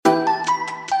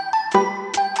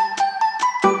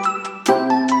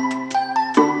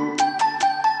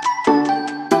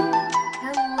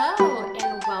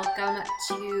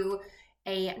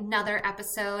another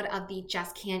episode of the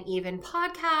Just Can't Even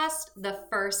podcast, the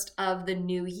first of the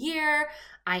new year.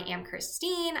 I am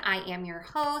Christine. I am your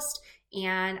host,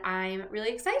 and I'm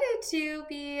really excited to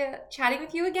be chatting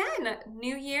with you again.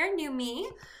 New year, new me.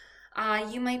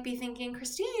 You might be thinking,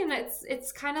 Christine,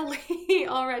 it's kind of late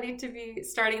already to be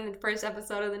starting the first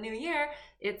episode of the new year.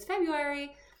 It's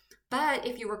February. But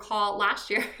if you recall,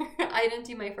 last year, I didn't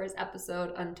do my first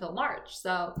episode until March.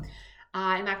 So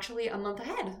I'm actually a month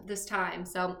ahead this time.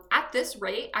 So at this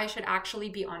rate, I should actually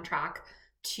be on track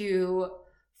to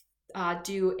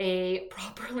do a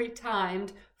properly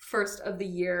timed first of the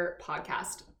year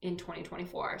podcast in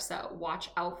 2024. So watch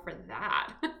out for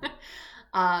that.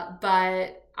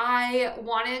 But I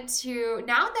wanted to,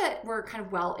 now that we're kind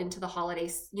of well into the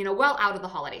holidays, well out of the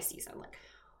holiday season, like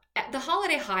the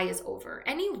holiday high is over.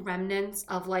 Any remnants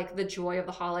of like the joy of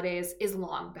the holidays is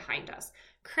long behind us.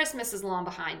 Christmas is long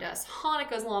behind us.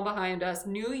 Hanukkah is long behind us.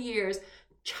 New Year's,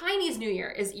 Chinese New Year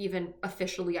is even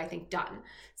officially, I think, done.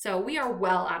 So we are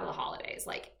well out of the holidays.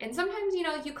 And sometimes,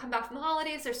 you come back from the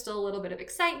holidays, there's still a little bit of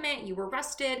excitement. You were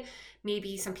rested.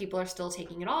 Maybe some people are still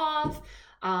taking it off.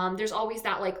 There's always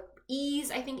that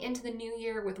ease, I think, into the new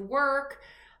year with work.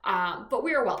 But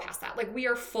we are well past that. We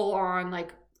are full on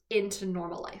into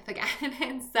normal life again.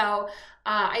 And so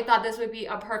I thought this would be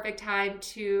a perfect time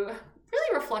to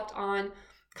really reflect on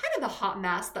kind of the hot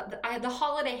mess, the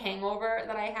holiday hangover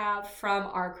that I have from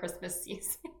our Christmas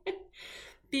season.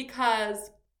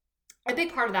 Because a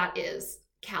big part of that is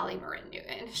Callie Marin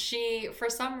Newton. She, for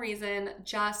some reason,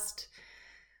 just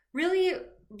really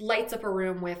lights up a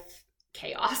room with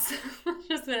chaos.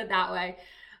 Just put it that way.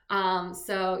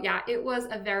 So yeah, it was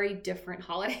a very different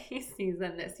holiday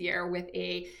season this year with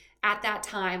at that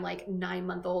time,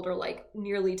 9-month-old or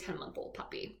nearly 10-month-old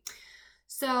puppy.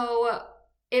 So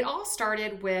it all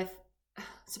started with,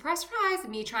 surprise, surprise,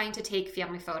 me trying to take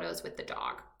family photos with the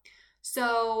dog.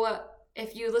 So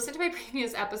if you listen to my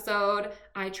previous episode,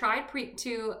 I tried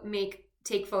to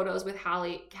take photos with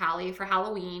Callie for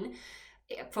Halloween.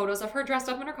 Photos of her dressed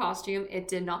up in her costume. It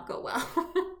did not go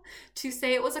well. To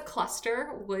say it was a cluster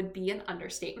would be an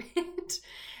understatement.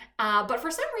 But for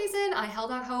some reason, I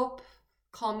held out hope.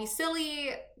 Call me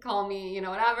silly, call me,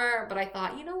 whatever. But I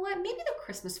thought, you know what? Maybe the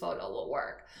Christmas photo will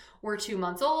work. We're 2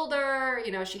 months older.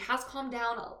 She has calmed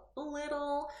down a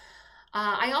little.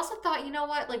 I also thought, you know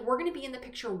what? We're going to be in the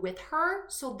picture with her,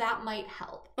 so that might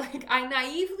help. I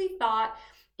naively thought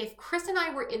if Chris and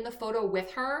I were in the photo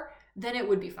with her, then it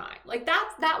would be fine.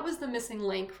 That was the missing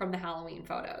link from the Halloween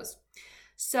photos.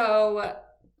 So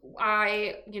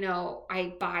I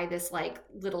buy this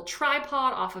little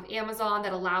tripod off of Amazon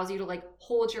that allows you to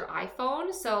hold your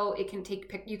iPhone so you can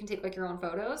take your own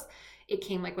photos. It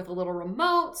came with a little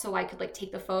remote so I could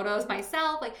take the photos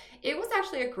myself. It was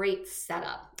actually a great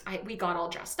setup. We got all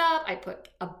dressed up. I put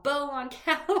a bow on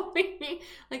Callie.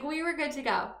 We were good to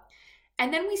go.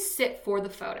 And then we sit for the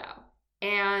photo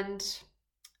and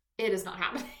it is not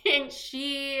happening.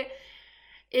 She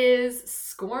is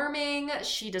squirming.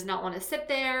 She does not want to sit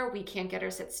there. We can't get her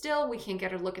sit still. We can't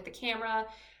get her look at the camera.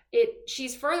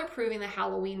 She's further proving that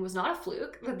Halloween was not a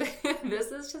fluke.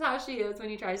 This is just how she is when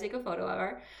you try to take a photo of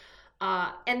her.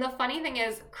 And the funny thing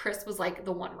is, Chris was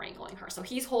the one wrangling her. So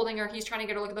he's holding her. He's trying to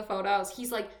get her look at the photos.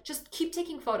 He's just keep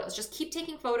taking photos. Just keep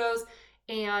taking photos,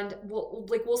 and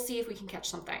we'll see if we can catch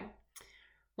something.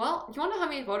 Well, do you want to know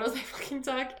how many photos I fucking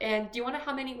took? And do you want to know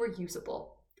how many were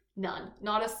usable? None.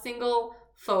 Not a single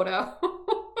photo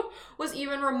was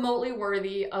even remotely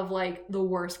worthy of the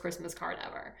worst Christmas card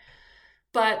ever.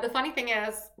 But the funny thing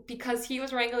is, because he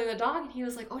was wrangling the dog and he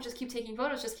was oh, just keep taking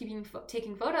photos, just keep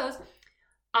taking photos,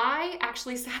 I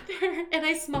actually sat there and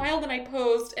I smiled and I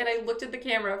posed and I looked at the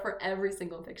camera for every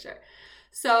single picture.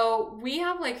 So we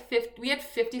have we had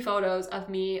 50 photos of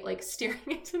me staring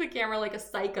into the camera like a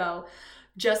psycho,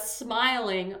 just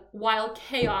smiling while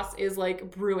chaos is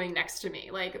brewing next to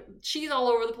me. She's all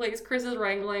over the place. Chris is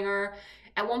wrangling her.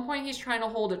 At one point he's trying to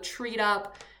hold a treat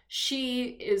up. She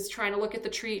is trying to look at the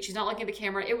treat. She's not looking at the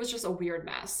camera. It was just a weird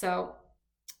mess. So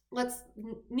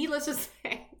needless to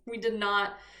say, we did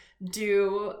not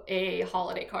do a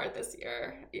holiday card this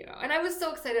year, and I was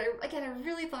so excited. Again, I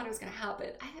really thought it was going to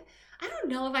happen. I don't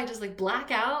know if I just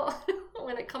black out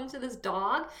when it comes to this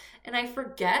dog and I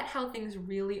forget how things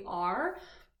really are,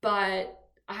 but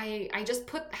I just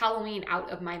put Halloween out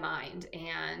of my mind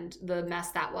and the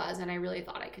mess that was, and I really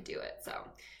thought I could do it. So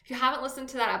if you haven't listened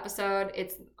to that episode,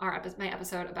 it's my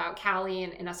episode about Callie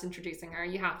and us introducing her.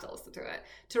 You have to listen to it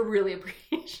to really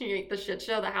appreciate the shit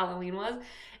show that Halloween was,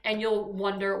 and you'll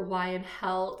wonder why in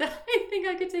hell did I think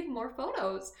I could take more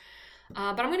photos.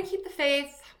 But I'm going to keep the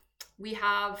faith. We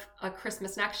have a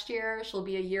Christmas next year. She'll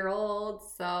be a year old.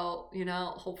 So,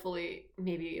 hopefully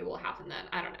maybe it will happen then.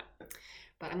 I don't know.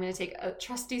 But I'm going to take a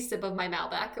trusty sip of my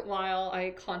Malbec while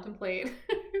I contemplate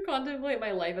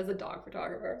my life as a dog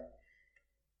photographer.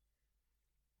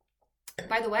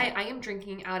 By the way, I am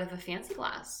drinking out of a fancy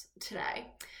glass today.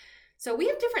 So we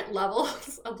have different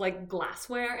levels of like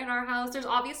glassware in our house. There's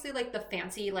obviously like the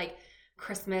fancy like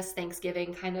Christmas,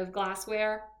 Thanksgiving kind of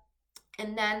glassware.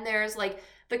 And then there's like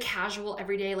the casual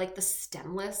everyday, like the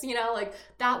stemless, like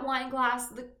that wine glass.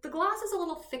 The glass is a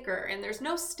little thicker and there's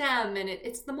no stem, and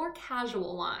it's the more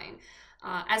casual wine.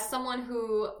 As someone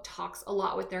who talks a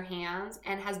lot with their hands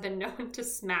and has been known to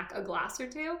smack a glass or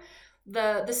two,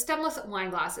 the stemless wine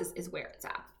glass is where it's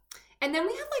at. And then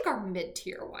we have like our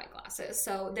mid-tier wine glasses.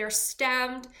 So they're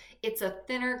stemmed. It's a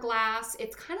thinner glass.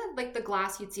 It's kind of like the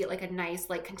glass you'd see at like a nice,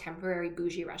 like contemporary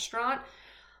bougie restaurant,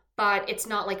 but it's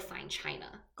not like fine china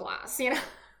glass,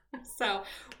 So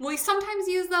we sometimes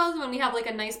use those when we have like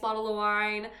a nice bottle of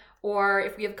wine, or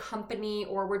if we have company,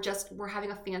 or we're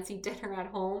having a fancy dinner at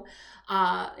home.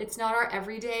 It's not our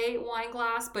everyday wine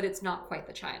glass, but it's not quite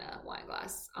the china wine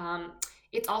glass.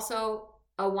 It's also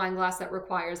a wine glass that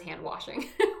requires hand washing,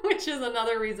 which is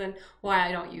another reason why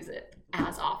I don't use it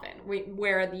as often,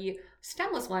 where the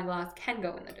stemless wine glass can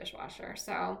go in the dishwasher.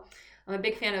 So I'm a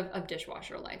big fan of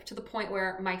dishwasher life, to the point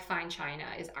where my fine china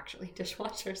is actually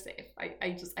dishwasher safe.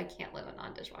 I can't live a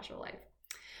non-dishwasher life.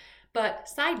 But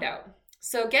side note,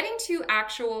 so getting to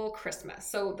actual Christmas.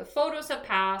 So the photos have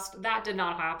passed. That did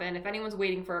not happen. If anyone's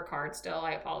waiting for a card still,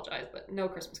 I apologize, but no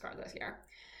Christmas cards this year.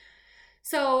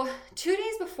 So 2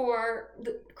 days before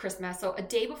Christmas, so a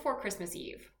day before Christmas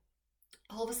Eve,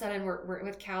 all of a sudden we're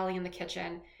with Callie in the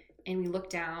kitchen, and we look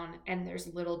down and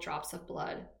there's little drops of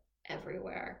blood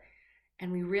everywhere.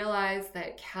 And we realize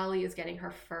that Callie is getting her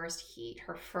first heat,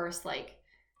 her first like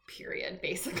period,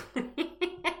 basically.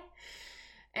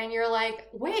 And you're like,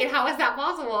 wait, how is that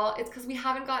possible? It's because we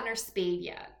haven't gotten her spayed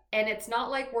yet. And it's not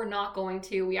like we're not going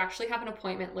to. We actually have an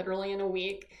appointment literally in a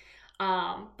week.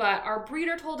 But our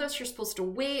breeder told us you're supposed to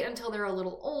wait until they're a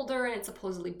little older and it's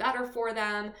supposedly better for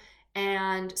them.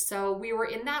 And so we were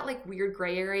in that like weird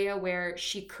gray area where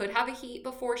she could have a heat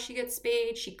before she gets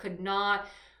spayed. She could not.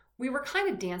 We were kind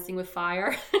of dancing with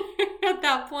fire at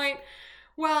that point.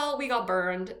 Well, we got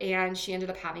burned and she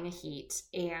ended up having a heat,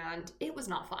 and it was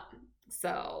not fun.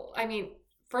 So, I mean,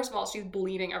 first of all, she's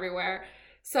bleeding everywhere.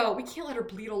 So we can't let her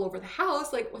bleed all over the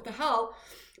house. Like, what the hell?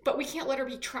 But we can't let her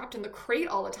be trapped in the crate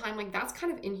all the time. Like, that's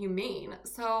kind of inhumane.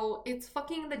 So it's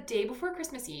fucking the day before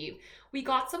Christmas Eve. We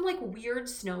got some like weird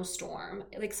snowstorm,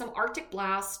 like some Arctic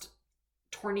blast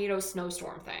tornado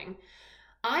snowstorm thing.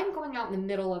 I'm going out in the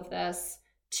middle of this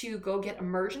to go get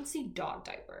emergency dog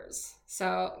diapers.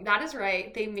 So that is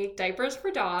right. They make diapers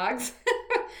for dogs.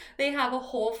 They have a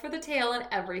hole for the tail and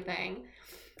everything.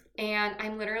 And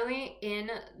I'm literally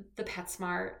in the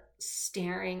PetSmart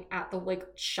staring at the like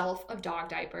shelf of dog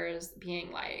diapers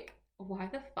being like, why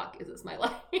the fuck is this my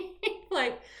life?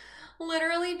 Like,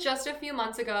 literally just a few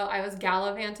months ago, I was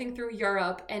gallivanting through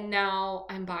Europe, and now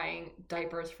I'm buying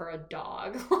diapers for a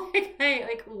dog.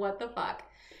 Like, what the fuck?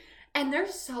 And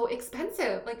they're so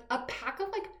expensive. Like, a pack of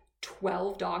like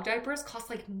 12 dog diapers costs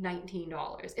like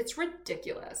 $19. It's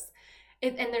ridiculous.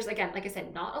 And there's, again, like I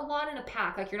said, not a lot in a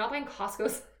pack. Like, you're not buying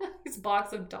Costco's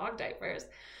box of dog diapers.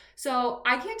 So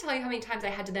I can't tell you how many times I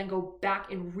had to then go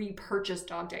back and repurchase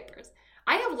dog diapers.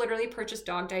 I have literally purchased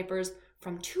dog diapers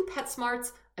from 2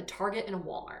 PetSmarts, a Target, and a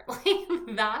Walmart.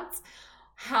 Like, that's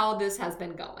how this has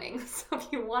been going. So if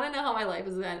you want to know how my life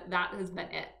has been, that has been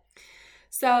it.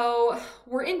 So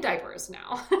we're in diapers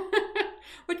now,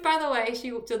 which, by the way,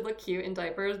 she did look cute in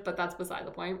diapers, but that's beside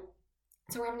the point.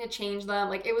 So we're having to change them.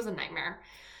 Like, it was a nightmare.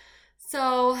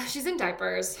 So she's in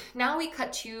diapers. Now we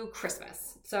cut to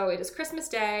Christmas. So it is Christmas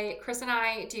Day. Chris and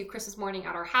I do Christmas morning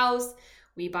at our house.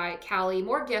 We buy Callie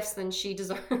more gifts than she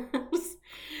deserves.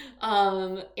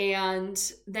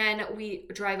 And then we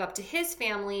drive up to his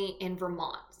family in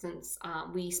Vermont, since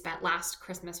we spent last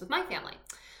Christmas with my family.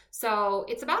 So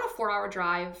it's about a 4-hour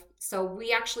drive. So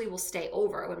we actually will stay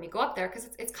over when we go up there, because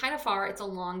it's kind of far. It's a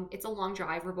long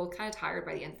drive. We're both kind of tired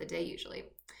by the end of the day usually.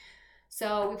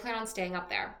 So we plan on staying up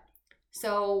there.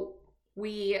 So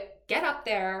we get up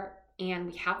there and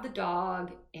we have the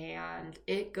dog, and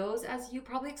it goes as you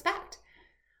probably expect.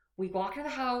 We walk to the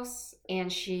house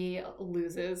and she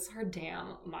loses her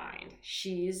damn mind.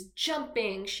 She's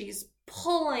jumping, she's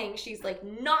pulling, she's like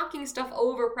knocking stuff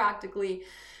over practically.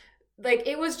 Like,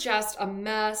 it was just a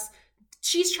mess.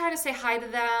 She's trying to say hi to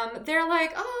them. They're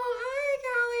like, oh,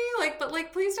 hi, Callie. Like, but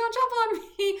like, please don't jump on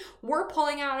me. We're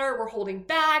pulling at her. We're holding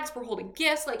bags. We're holding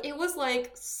gifts. Like, it was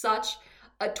like such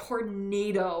a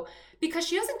tornado because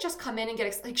she doesn't just come in and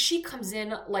get, like, she comes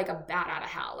in like a bat out of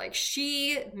hell. Like,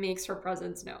 she makes her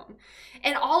presence known.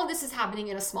 And all of this is happening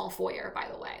in a small foyer, by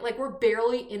the way. Like, we're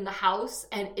barely in the house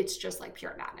and it's just like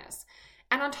pure madness.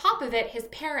 And on top of it, his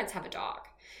parents have a dog.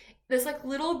 This like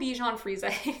little Bichon Frise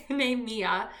named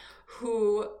Mia,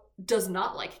 who does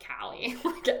not like Callie,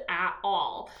 like at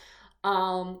all.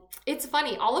 It's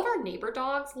funny, all of our neighbor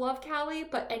dogs love Callie,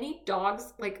 but any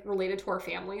dogs like related to our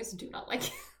families do not like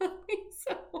Callie.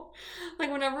 So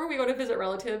like whenever we go to visit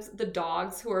relatives, the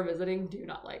dogs who are visiting do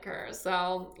not like her.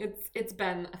 So it's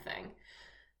been a thing.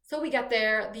 So we get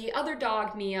there, the other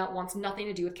dog, Mia, wants nothing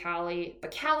to do with Callie,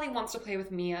 but Callie wants to play with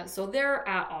Mia, so they're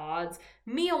at odds.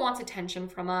 Mia wants attention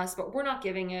from us, but we're not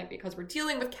giving it because we're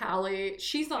dealing with Callie.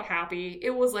 She's not happy. It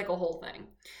was like a whole thing.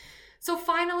 So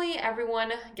finally,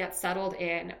 everyone gets settled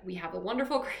in. We have a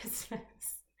wonderful Christmas.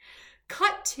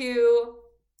 Cut to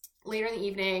later in the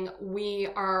evening, we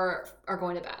are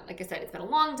going to bed. Like I said, it's been a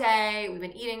long day. We've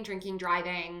been eating, drinking,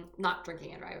 driving. Not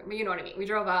drinking and driving, but you know what I mean. We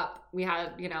drove up. We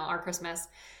had, our Christmas.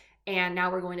 And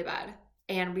now we're going to bed.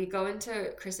 And we go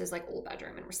into Chris's like old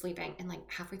bedroom and we're sleeping. And like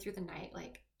halfway through the night,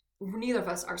 like neither of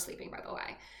us are sleeping, by the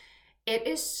way. It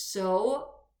is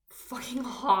so fucking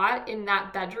hot in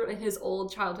that bedroom, in his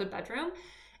old childhood bedroom.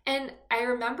 And I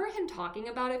remember him talking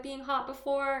about it being hot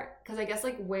before, because I guess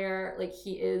like where like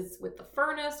he is with the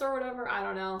furnace or whatever, I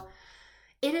don't know.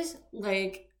 It is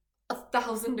like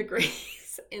 1,000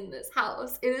 degrees in this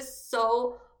house. It is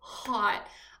so hot.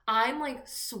 I'm like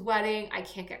sweating. I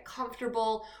can't get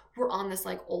comfortable. We're on this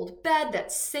like old bed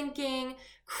that's sinking.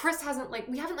 Chris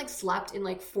we haven't like slept in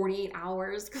like 48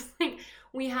 hours because like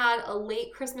we had a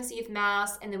late Christmas Eve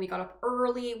mass and then we got up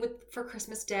early for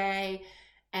Christmas Day,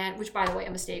 and which, by the way,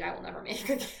 a mistake I will never make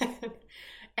again.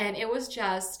 And it was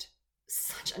just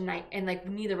such a night, and like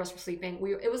neither of us were sleeping.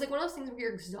 It was like one of those things where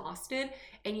you're exhausted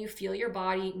and you feel your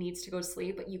body needs to go to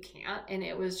sleep, but you can't, and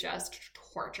it was just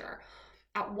torture.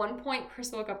 At one point,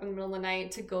 Chris woke up in the middle of the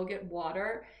night to go get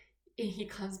water. And he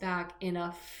comes back in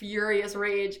a furious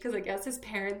rage because I guess his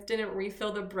parents didn't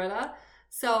refill the Brita.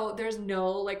 So there's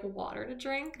no like water to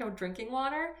drink, no drinking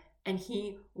water. And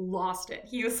he lost it.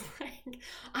 He was like,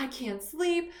 I can't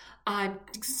sleep. I'm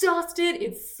exhausted.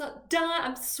 It's done.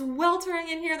 I'm sweltering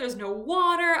in here. There's no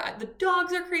water. The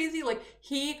dogs are crazy. Like,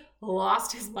 he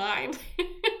lost his mind.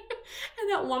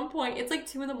 And at one point, it's like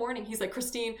 2 a.m. He's like,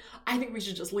 Christine, I think we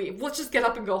should just leave. Let's just get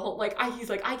up and go home. Like, he's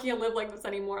like, I can't live like this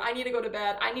anymore. I need to go to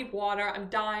bed. I need water. I'm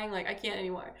dying. Like, I can't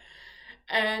anymore.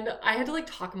 And I had to like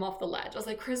talk him off the ledge. I was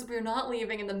like, Chris, we're not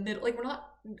leaving in the middle. Like, we're not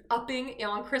upping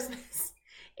on Christmas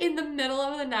in the middle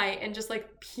of the night and just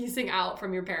like piecing out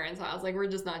from your parents' house. Like, we're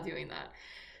just not doing that.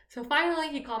 So finally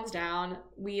he calms down.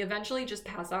 We eventually just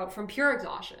pass out from pure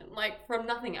exhaustion, like from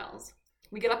nothing else.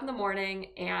 We get up in the morning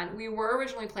and we were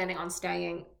originally planning on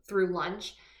staying through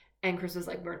lunch. And Chris was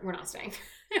like, we're not staying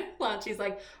through lunch. He's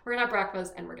like, we're gonna have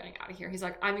breakfast and we're getting out of here. He's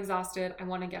like, I'm exhausted. I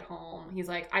want to get home. He's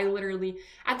like,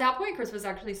 at that point, Chris was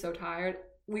actually so tired.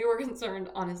 We were concerned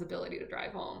on his ability to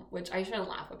drive home, which I shouldn't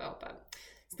laugh about, but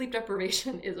sleep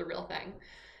deprivation is a real thing.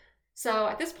 So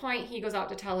at this point, he goes out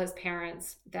to tell his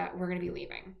parents that we're going to be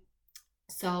leaving.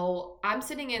 So I'm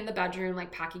sitting in the bedroom,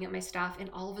 like packing up my stuff. And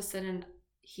all of a sudden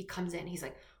he comes in. He's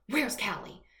like, where's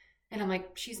Callie? And I'm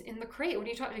like, she's in the crate. What are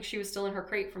you talking? Like, she was still in her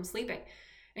crate from sleeping.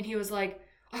 And he was like,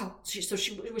 oh,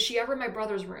 was she ever in my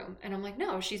brother's room? And I'm like,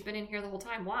 no, she's been in here the whole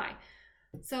time. Why?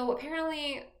 So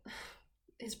apparently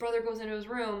his brother goes into his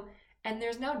room and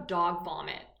there's now dog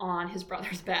vomit on his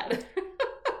brother's bed.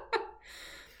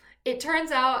 It turns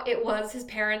out it was his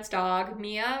parents' dog,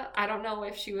 Mia. I don't know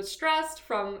if she was stressed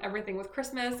from everything with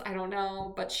Christmas. I don't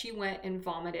know. But she went and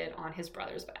vomited on his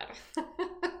brother's bed.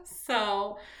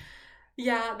 So,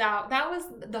 yeah, that was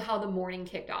how the morning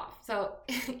kicked off. So,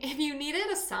 if you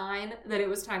needed a sign that it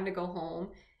was time to go home,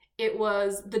 it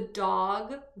was the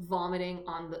dog vomiting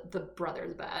on the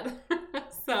brother's bed.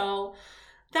 So,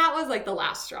 that was like the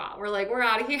last straw. We're like, we're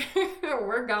out of here.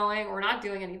 We're going. We're not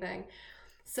doing anything.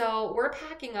 So we're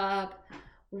packing up,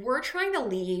 we're trying to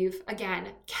leave. Again,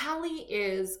 Callie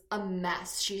is a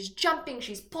mess. She's jumping,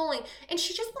 she's pulling, and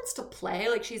she just wants to play.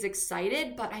 Like, she's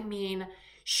excited, but I mean,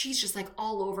 she's just like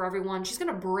all over everyone. She's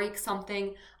gonna break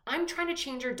something. I'm trying to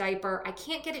change her diaper. I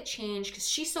can't get it changed because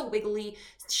she's so wiggly.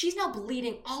 She's now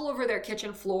bleeding all over their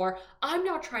kitchen floor. I'm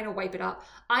now trying to wipe it up.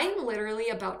 I'm literally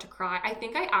about to cry. I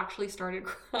think I actually started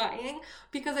crying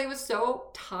because I was so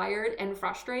tired and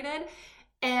frustrated.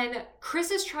 And Chris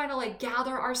is trying to like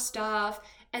gather our stuff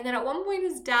And then at one point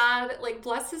his dad, like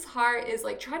bless his heart, is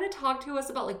like trying to talk to us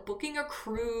about like booking a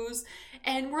cruise.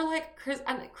 And we're like,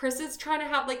 Chris is trying to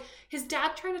have like his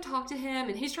dad trying to talk to him,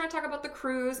 and he's trying to talk about the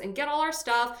cruise and get all our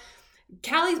stuff.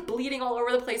 Callie's bleeding all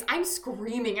over the place. I'm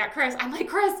screaming at Chris. I'm like,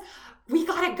 Chris, we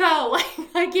gotta go.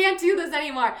 Like, I can't do this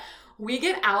anymore. We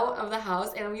get out of the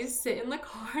house and we sit in the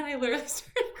car, and I literally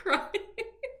started crying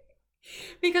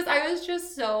because I was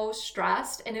just so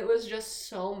stressed, and it was just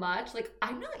so much. Like,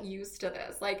 I'm not used to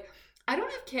this. Like, I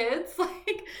don't have kids.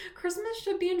 Like, Christmas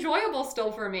should be enjoyable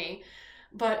still for me.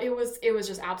 But it was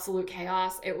just absolute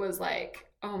chaos. It was like,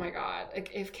 oh my God.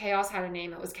 Like, if chaos had a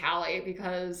name, it was Callie,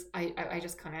 because I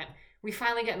just couldn't. We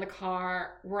finally get in the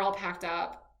car. We're all packed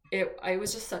up. It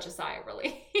was just such a sigh of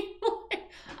relief.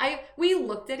 We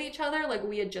looked at each other like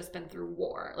we had just been through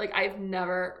war. Like, I've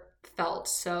never felt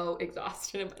so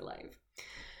exhausted in my life.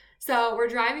 So we're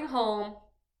driving home.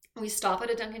 We stop at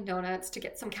a Dunkin' Donuts to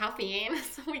get some caffeine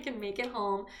so we can make it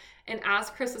home. And as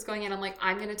Chris is going in, I'm like,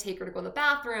 I'm going to take her to go to the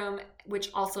bathroom,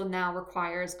 which also now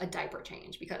requires a diaper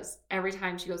change, because every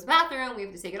time she goes to the bathroom, we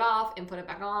have to take it off and put it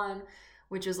back on,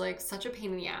 which is like such a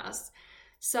pain in the ass.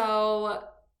 So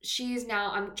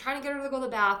I'm trying to get her to go to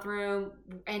the bathroom,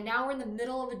 and now we're in the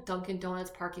middle of a Dunkin'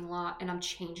 Donuts parking lot, and I'm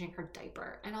changing her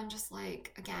diaper. And I'm just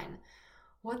like, again,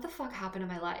 what the fuck happened in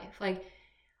my life? Like,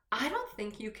 I don't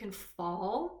think you can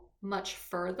fall much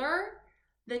further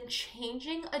than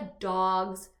changing a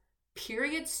dog's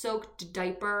period-soaked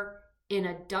diaper in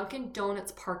a Dunkin'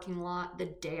 Donuts parking lot the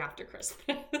day after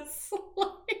Christmas.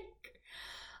 Like,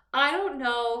 I don't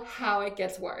know how it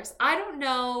gets worse. I don't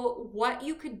know what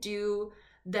you could do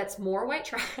that's more white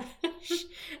trash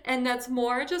and that's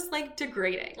more just like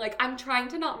degrading. Like, I'm trying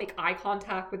to not make eye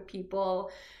contact with people,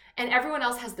 and everyone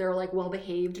else has their like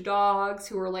well-behaved dogs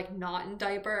who are like not in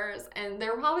diapers, and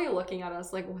they're probably looking at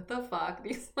us like, what the fuck?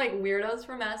 These like weirdos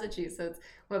from Massachusetts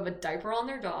who have a diaper on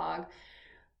their dog.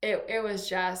 It was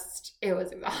exhausting. It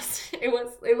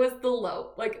was the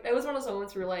low. Like, it was one of those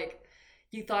moments where like,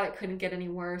 you thought it couldn't get any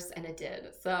worse, and it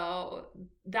did. So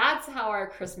that's how our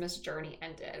Christmas journey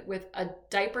ended, with a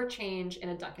diaper change in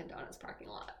a Dunkin' Donuts parking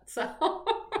lot. So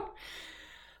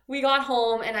we got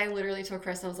home, and I literally told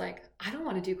Chris, I was like, I don't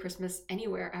want to do Christmas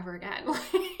anywhere ever again.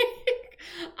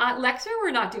 Lex,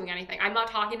 we're not doing anything. I'm not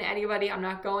talking to anybody. I'm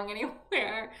not going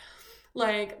anywhere.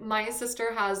 Like, my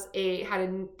sister has a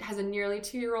nearly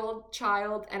 2-year-old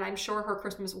child, and I'm sure her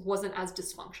Christmas wasn't as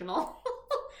dysfunctional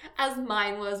as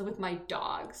mine was with my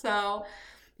dog. So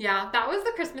yeah, that was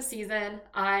the Christmas season.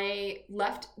 I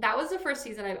left. That was the first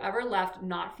season I've ever left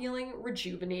not feeling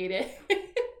rejuvenated,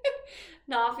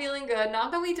 not feeling good.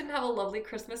 Not that we didn't have a lovely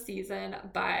Christmas season,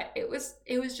 but it was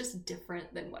just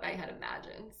different than what I had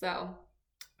imagined. So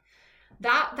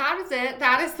that is it.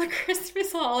 That is the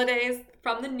Christmas holidays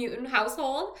from the Newton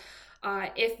household.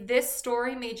 If this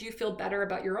story made you feel better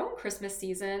about your own Christmas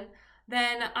season,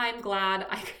 then I'm glad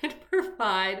I could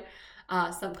provide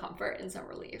some comfort and some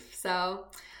relief. So,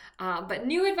 but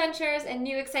new adventures and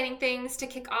new exciting things to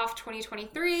kick off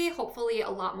 2023. Hopefully a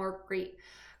lot more great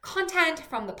content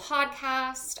from the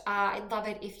podcast. I'd love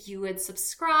it if you would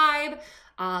subscribe,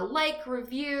 like,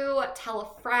 review, tell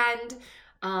a friend.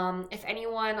 If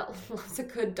anyone loves a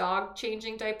good dog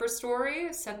changing diaper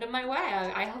story, send them my way.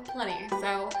 I have plenty.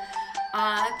 So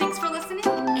thanks for listening,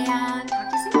 and